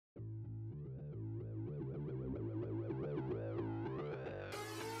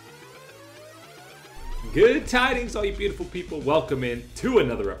Good tidings, all you beautiful people. Welcome in to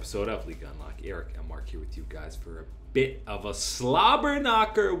another episode of League Unlock. Eric and Mark here with you guys for a bit of a slobber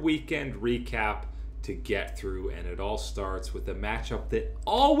knocker weekend recap to get through. And it all starts with a matchup that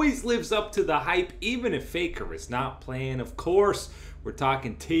always lives up to the hype, even if Faker is not playing. Of course, we're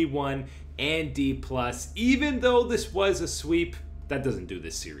talking T1 and Dplus. Even though this was a sweep, that doesn't do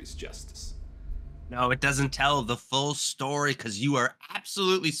this series justice. No, it doesn't tell the full story because you are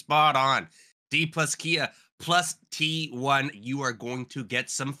absolutely spot on. Dplus Kia plus T1, you are going to get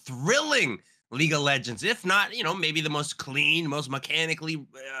some thrilling League of Legends. If not, maybe the most clean, most mechanically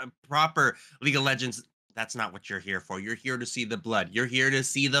proper League of Legends. That's not what you're here for. You're here to see the blood. You're here to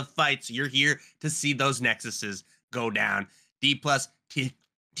see the fights. You're here to see those nexuses go down. Dplus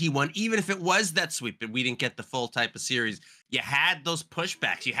T1, even if it was that sweep and we didn't get the full type of series, you had those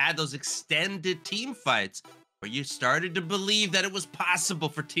pushbacks. You had those extended team fights where you started to believe that it was possible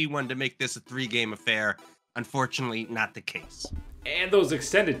for T1 to make this a 3-game affair. Unfortunately, not the case. And those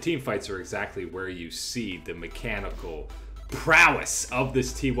extended team fights are exactly where you see the mechanical prowess of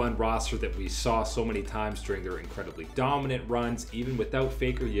this T1 roster that we saw so many times during their incredibly dominant runs. Even without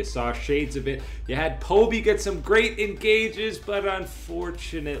Faker, you saw shades of it. You had Poby get some great engages, but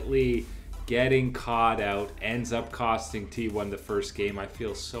unfortunately, getting caught out ends up costing T1 the first game. I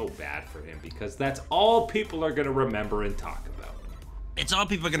feel so bad for him because that's all people are going to remember and talk about. It's all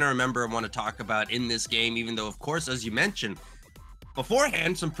people are going to remember and want to talk about in this game, even though, of course, as you mentioned,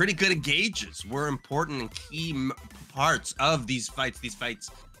 beforehand, some pretty good engages were important and key parts of these fights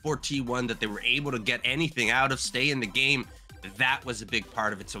for T1, that they were able to get anything out of, stay in the game. That was a big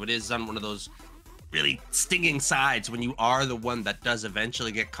part of it. So it is on one of those really stinging sides when you are the one that does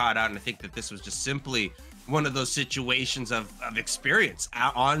eventually get caught out. And I think that this was just simply one of those situations of experience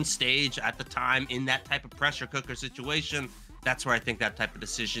on stage at the time in that type of pressure cooker situation. That's where I think that type of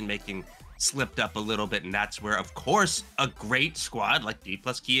decision making slipped up a little bit. And that's where, of course, a great squad like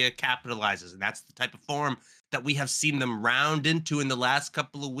Dplus Kia capitalizes. And that's the type of form that we have seen them round into in the last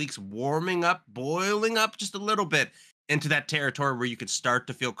couple of weeks, warming up, boiling up just a little bit into that territory where you could start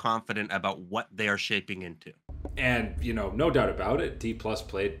to feel confident about what they are shaping into. And, no doubt about it, Dplus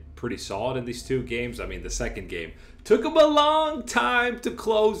played pretty solid in these two games. I mean, the second game took them a long time to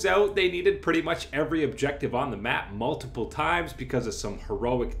close out. They needed pretty much every objective on the map multiple times because of some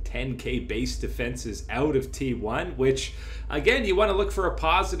heroic 10k base defenses out of T1, which, again, you want to look for a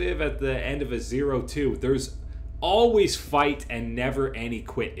positive at the end of a 0-2. There's always fight and never any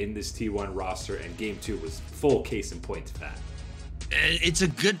quit in this T1 roster, and game 2 was full case in point of that. It's a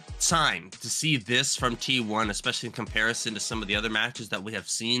good sign to see this from T1, especially in comparison to some of the other matches that we have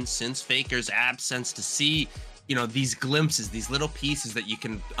seen since Faker's absence, to see, these glimpses, these little pieces that you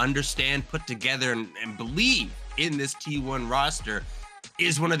can understand, put together, and believe in this T1 roster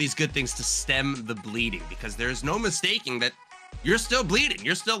is one of these good things to stem the bleeding, because there's no mistaking that you're still bleeding.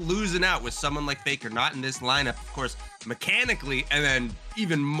 You're still losing out with someone like Faker, not in this lineup, of course, mechanically, and then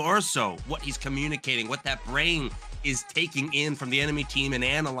even more so what he's communicating, what that brain is taking in from the enemy team and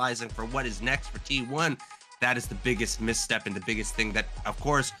analyzing for what is next for T1. That is the biggest misstep and the biggest thing that, of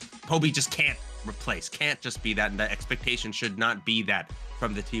course, Poby just can't replace, can't just be that, and the expectation should not be that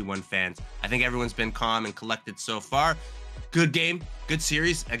from the T1 fans. I think everyone's been calm and collected so far. Good game, good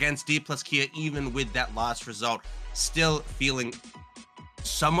series against Dplus Kia, even with that loss result. Still feeling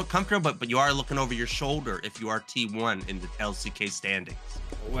somewhat comfortable, but you are looking over your shoulder if you are T1 in the LCK standings.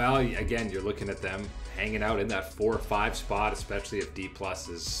 Well, again, you're looking at them hanging out in that 4 or 5 spot, especially if Dplus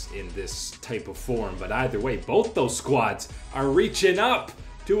is in this type of form. But either way, both those squads are reaching up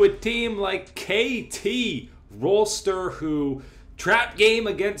to a team like KT Rolster, who trap game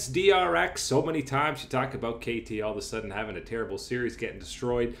against DRX so many times. You talk about KT all of a sudden having a terrible series, getting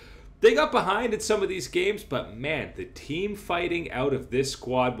destroyed. They got behind in some of these games, but man, the team fighting out of this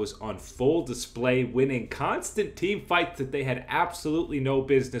squad was on full display, winning constant team fights that they had absolutely no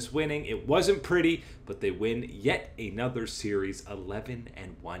business winning. It wasn't pretty, but they win yet another series, 11-1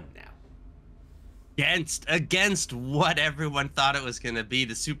 now. Against what everyone thought it was going to be,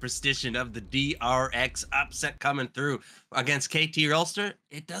 the superstition of the DRX upset coming through against KT Rolster,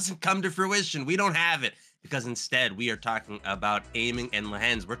 it doesn't come to fruition. We don't have it. Because instead, we are talking about aiming and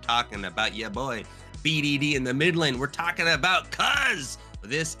Lehens. We're talking about, yeah, boy, BDD in the mid lane. We're talking about Cuz.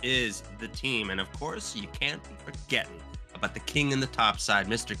 This is the team. And of course, you can't be forgetting about the king in the top side,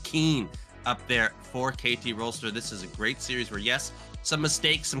 Mr. Keen, up there for KT Rolster. This is a great series where, yes, some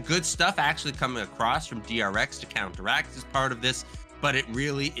mistakes, some good stuff actually coming across from DRX to counteract as part of this. But it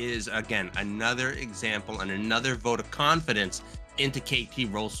really is, again, another example and another vote of confidence into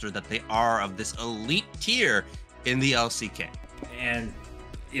KT Rolster that they are of this elite tier in the LCK. And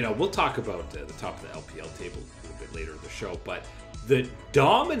you know, we'll talk about the top of the LPL table a little bit later in the show, but the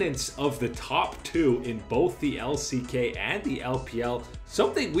dominance of the top two in both the LCK and the LPL,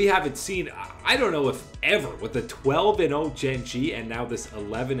 something we haven't seen, I don't know if ever, with the 12-0 Gen G and now this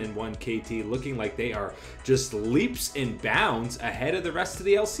 11-1 KT looking like they are just leaps and bounds ahead of the rest of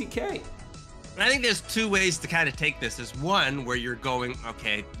the LCK. I think there's two ways to kind of take this. There's one where you're going,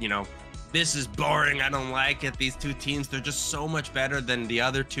 okay, you know, this is boring, I don't like it. These two teams, they're just so much better than the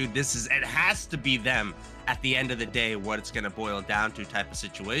other two. It has to be them at the end of the day, what it's going to boil down to type of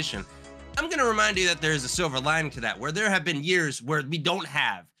situation. I'm going to remind you that there's a silver lining to that, where there have been years where we don't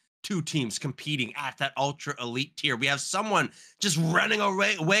have two teams competing at that ultra elite tier. We have someone just running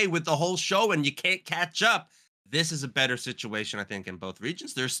away with the whole show and you can't catch up. This is a better situation, I think, in both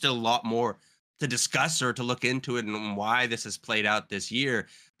regions. There's still a lot more to discuss or to look into it and why this has played out this year.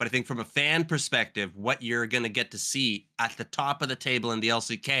 But I think from a fan perspective, what you're going to get to see at the top of the table in the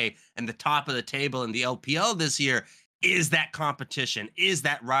LCK and the top of the table in the LPL this year is that competition, is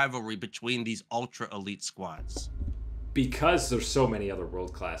that rivalry between these ultra elite squads. Because there's so many other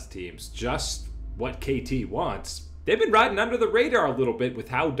world-class teams, just what KT wants, they've been riding under the radar a little bit with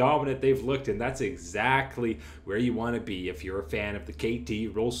how dominant they've looked, and that's exactly where you want to be if you're a fan of the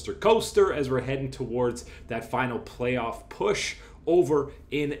KT roller coaster as we're heading towards that final playoff push over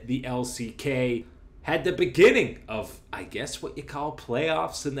in the LCK. Had the beginning of, I guess, what you call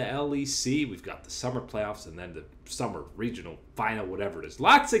playoffs in the LEC. We've got the summer playoffs and then the summer regional final, whatever it is.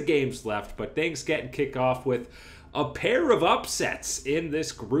 Lots of games left, but things getting kicked off with a pair of upsets in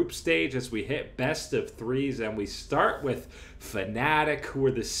this group stage as we hit best of threes, and we start with Fnatic, who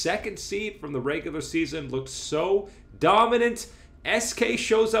were the second seed from the regular season, looked so dominant. SK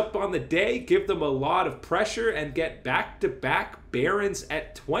shows up on the day, give them a lot of pressure, and get back-to-back Barons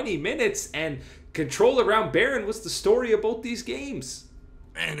at 20 minutes, and control around Baron was the story of both these games.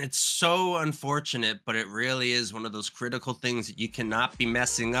 And it's so unfortunate, but it really is one of those critical things that you cannot be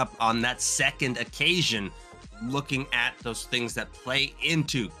messing up on that second occasion. Looking at those things that play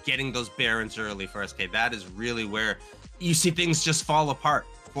into getting those Barons early for SK, that is really where you see things just fall apart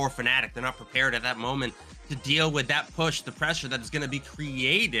for Fnatic. They're not prepared at that moment to deal with that push, the pressure that is going to be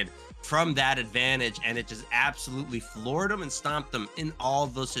created from that advantage, and it just absolutely floored them and stomped them in all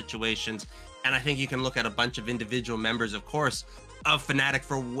those situations. And I think you can look at a bunch of individual members, of course, of Fnatic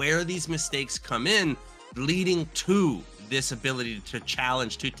for where these mistakes come in, leading to this ability to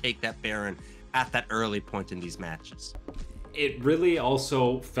challenge, to take that Baron at that early point in these matches. It really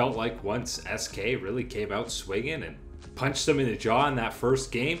also felt like once SK really came out swinging and punched them in the jaw in that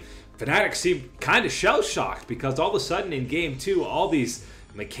first game, Fnatic seemed kind of shell-shocked because all of a sudden in game two, all these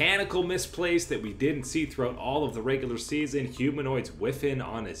mechanical misplays that we didn't see throughout all of the regular season, Humanoids whiffing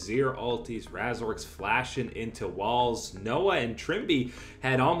on Azir ultis, Razorks flashing into walls, Noah and Trimby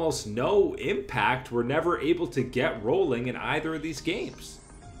had almost no impact, were never able to get rolling in either of these games.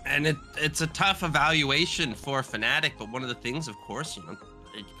 And it's a tough evaluation for Fnatic, but one of the things, of course, you know,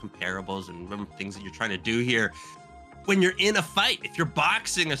 comparables and remember things that you're trying to do here. When you're in a fight, if you're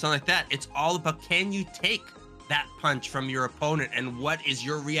boxing or something like that, it's all about, can you take that punch from your opponent and what is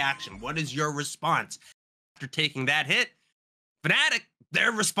your reaction? What is your response after taking that hit? Fnatic,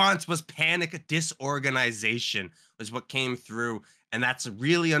 their response was panic, disorganization was what came through. And that's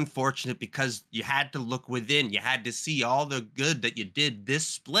really unfortunate because you had to look within. You had to see all the good that you did this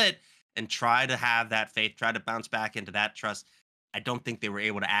split and try to have that faith, try to bounce back into that trust. I don't think they were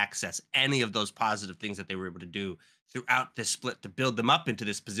able to access any of those positive things that they were able to do throughout this split to build them up into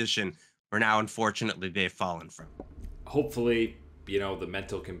this position where now, unfortunately, they've fallen from. Hopefully, you know, the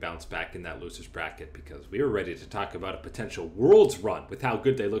mental can bounce back in that losers bracket because we were ready to talk about a potential Worlds run with how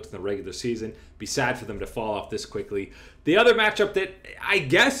good they looked in the regular season. Be sad for them to fall off this quickly. The other matchup that I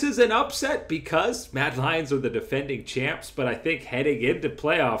guess is an upset because Mad Lions are the defending champs, but I think heading into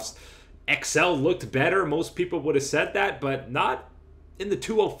playoffs, XL looked better. Most people would have said that, but not in the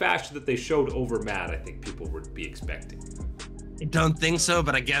 2-0 fashion that they showed over Mad, I think people would be expecting. I don't think so,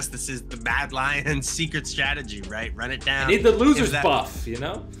 but I guess this is the Mad Lions secret strategy, right? Run it down. You need the losers buff, you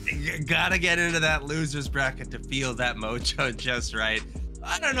know? You gotta get into that losers bracket to feel that mojo just right.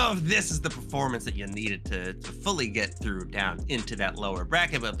 I don't know if this is the performance that you needed to fully get through down into that lower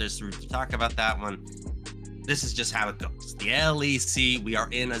bracket, but there's room to talk about that one. This is just how it goes. The LEC, we are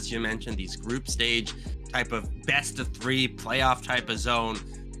in, as you mentioned, these group stage type of best of three playoff type of zone.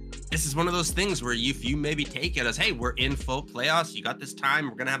 This is one of those things where if you maybe take it as, hey, we're in full playoffs, you got this time,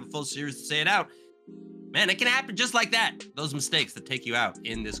 we're gonna have a full series to say it out. Man, it can happen just like that. Those mistakes that take you out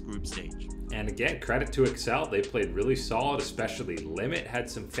in this group stage. And again, credit to Excel. They played really solid, especially Limit had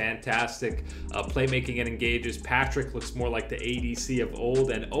some fantastic playmaking and engages. Patrick looks more like the ADC of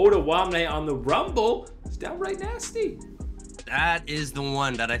old. And Otawamne on the Rumble is downright nasty. That is the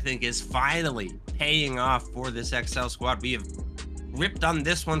one that I think is finally paying off for this Excel squad. We have ripped on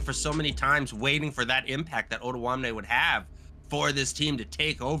this one for so many times, waiting for that impact that Otawamne would have for this team to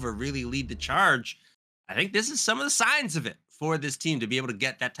take over, really lead the charge. I think this is some of the signs of it for this team to be able to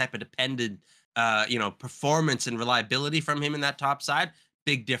get that type of dependent, performance and reliability from him in that top side.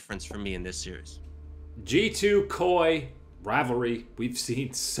 Big difference for me in this series. G2 Koi rivalry. We've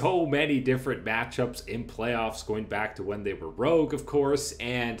seen so many different matchups in playoffs going back to when they were Rogue, of course,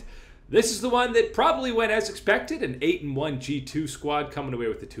 and this is the one that probably went as expected, an 8-1 G2 squad coming away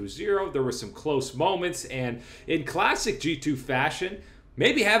with the 2-0. There were some close moments, and in classic G2 fashion,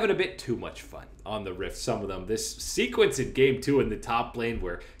 maybe having a bit too much fun on the Rift, some of them. This sequence in Game 2 in the top lane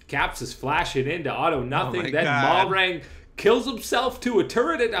where Caps is flashing into auto nothing, then Malrang kills himself to a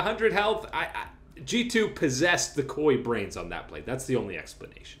turret at 100 health. G2 possessed the Koi brains on that play. That's the only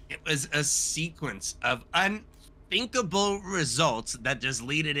explanation. It was a sequence of unthinkable results that just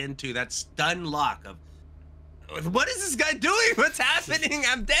lead it into that stun lock of, what is this guy doing? What's happening?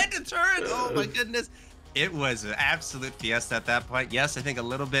 I'm dead to turret. Oh my goodness. It was an absolute fiesta at that point. Yes, I think a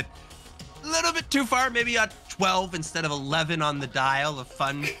little bit too far, maybe at 12 instead of 11 on the dial of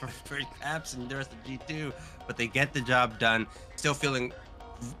fun for Caps and the rest of G2, but they get the job done. Still feeling,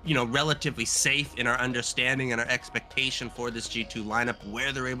 relatively safe in our understanding and our expectation for this G2 lineup,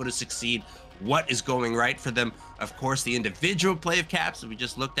 where they're able to succeed, what is going right for them. Of course, the individual play of Caps that we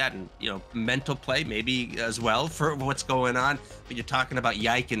just looked at, and mental play maybe as well for what's going on. But you're talking about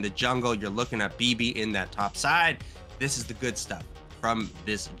Yike in the jungle, you're looking at BB in that top side. This is the good stuff from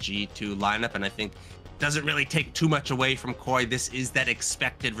this G2 lineup, and I think doesn't really take too much away from Koi. This is that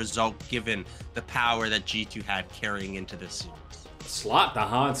expected result given the power that G2 had carrying into this series. Slot the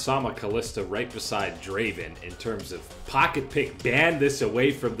Han Sama Kalista right beside Draven in terms of pocket pick. Ban this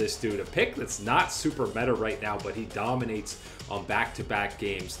away from this dude. A pick that's not super meta right now, but he dominates on back-to-back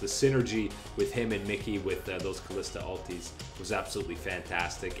games. The synergy with him and Mickey with those Kalista ultis was absolutely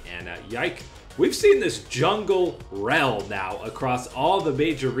fantastic. And Yike, we've seen this jungle Rel now across all the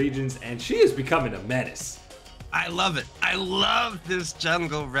major regions, and she is becoming a menace. I love it. I love this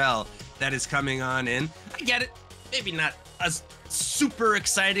jungle Rel that is coming on in. I get it. Maybe not as super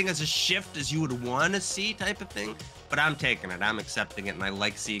exciting as a shift as you would want to see type of thing, but I'm taking it. I'm accepting it, and I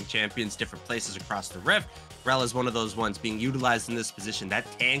like seeing champions different places across the Rift. Rel is one of those ones being utilized in this position. That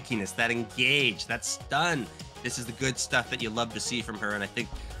tankiness, that engage, that stun. This is the good stuff that you love to see from her, and I think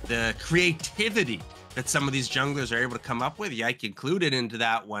the creativity that some of these junglers are able to come up with, Yike included into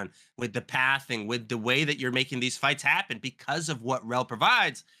that one, with the pathing, with the way that you're making these fights happen because of what Rel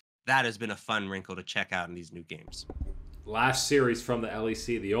provides, that has been a fun wrinkle to check out in these new games. Last series from the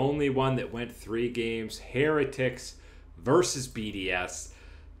LEC, the only one that went 3 games, Heretics versus BDS.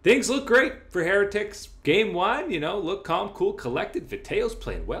 Things look great for Heretics. Game 1, look calm, cool, collected. Viteo's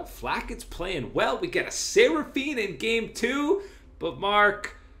playing well. Flackett's playing well. We get a Seraphine in Game 2. But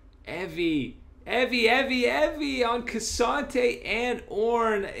Mark, Evie on Cassante and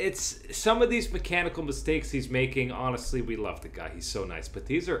Ornn. It's some of these mechanical mistakes he's making. Honestly, we love the guy. He's so nice. But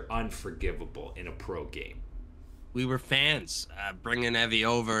these are unforgivable in a pro game. We were fans bringing Evie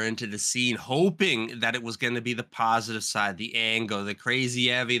over into the scene, hoping that it was going to be the positive side, the angle, the crazy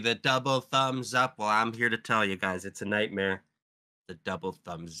Evie, the double thumbs up. Well, I'm here to tell you guys, it's a nightmare. The double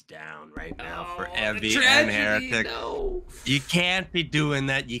thumbs down right now for Evie and Heretics. No. You can't be doing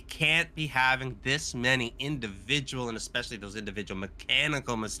that. You can't be having this many individual, and especially those individual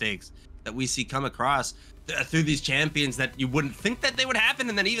mechanical mistakes that we see come across through these champions that you wouldn't think that they would happen.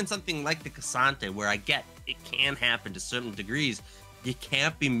 And then even something like the Cassante, where I get it can happen to certain degrees, you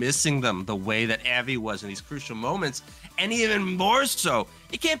can't be missing them the way that Evie was in these crucial moments. And even more so,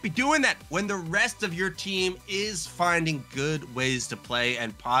 you can't be doing that when the rest of your team is finding good ways to play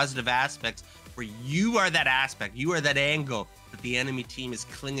and positive aspects where you are that aspect, you are that angle that the enemy team is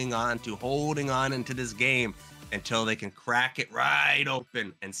clinging on to, holding on into this game until they can crack it right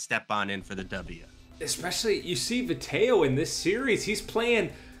open and step on in for the W. Especially, you see Viteo in this series, he's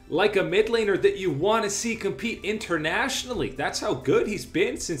playing like a mid laner that you want to see compete internationally. That's how good he's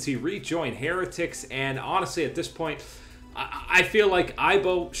been since he rejoined Heretics. And honestly, at this point, I feel like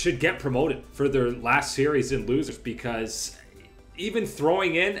Ibo should get promoted for their last series in losers, because even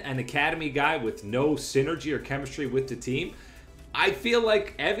throwing in an academy guy with no synergy or chemistry with the team, I feel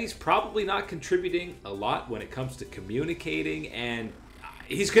like Evie's probably not contributing a lot when it comes to communicating, and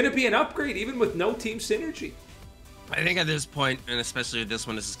he's going to be an upgrade even with no team synergy. I think at this point, and especially with this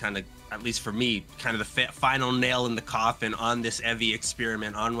one, this is kind of, at least for me, kind of the final nail in the coffin on this Evi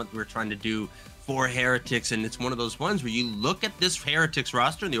experiment, on what we're trying to do for Heretics. And it's one of those ones where you look at this Heretics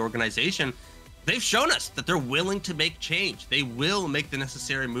roster and the organization, they've shown us that they're willing to make change. They will make the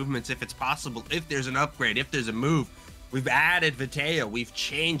necessary movements if it's possible, if there's an upgrade, if there's a move. We've added Viteo, we've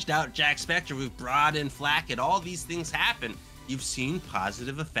changed out Jack Spectre, we've brought in Flackett. All these things happen. You've seen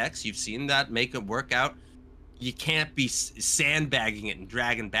positive effects. You've seen that make it work out. You can't be sandbagging it and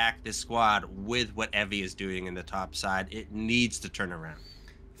dragging back this squad with what Evi is doing in the top side. It needs to turn around.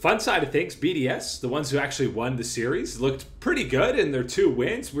 Fun side of things, BDS, the ones who actually won the series, looked pretty good in their 2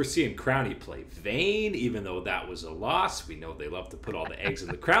 wins. We're seeing Crownie play Vayne, even though that was a loss. We know they love to put all the eggs in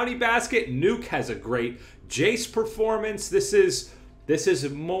the Crownie basket. Nuke has a great Jace performance. This is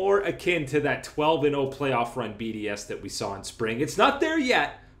more akin to that 12-0 playoff run BDS that we saw in spring. It's not there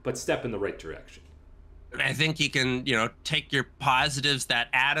yet, but step in the right direction. I think you can, take your positives that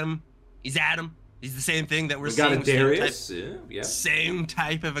Adam, he's Adam. He's the same thing that we're seeing. Got a Darius. Same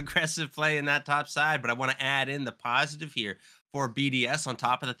type of aggressive play in that top side. But I want to add in the positive here for BDS on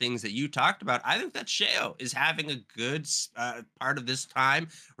top of the things that you talked about. I think that Sheo is having a good part of this time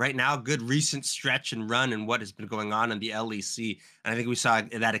right now, good recent stretch and run and what has been going on in the LEC. And I think we saw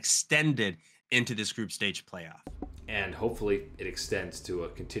that extended into this group stage playoff. And hopefully it extends to a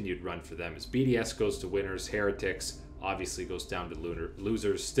continued run for them as BDS goes to winners. Heretics obviously goes down to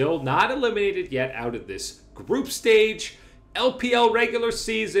losers. Still not eliminated yet out of this group stage. LPL regular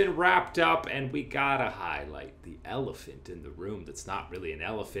season wrapped up, and we gotta highlight the elephant in the room that's not really an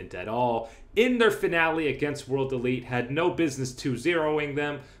elephant at all. In their finale against World Elite, had no business 2-0ing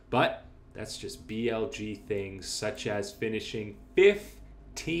them, but that's just BLG things, such as finishing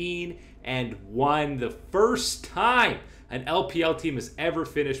 15-1, the first time an LPL team has ever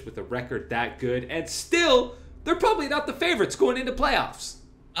finished with a record that good, and still, they're probably not the favorites going into playoffs.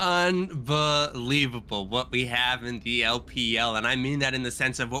 Unbelievable what we have in the LPL, and I mean that in the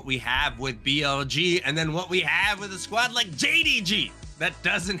sense of what we have with BLG and then what we have with a squad like JDG that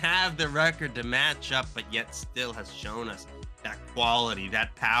doesn't have the record to match up, but yet still has shown us that quality,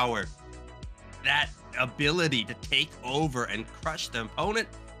 that power, that ability to take over and crush the opponent.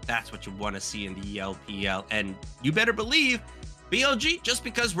 That's what you want to see in the LPL, and you better believe BLG, just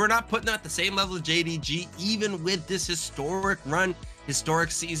because we're not putting at the same level of JDG, even with this historic run, historic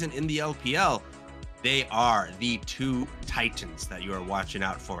season in the LPL, they are the 2 titans that you are watching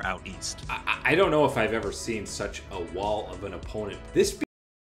out for out east. I don't know if I've ever seen such a wall of an opponent. This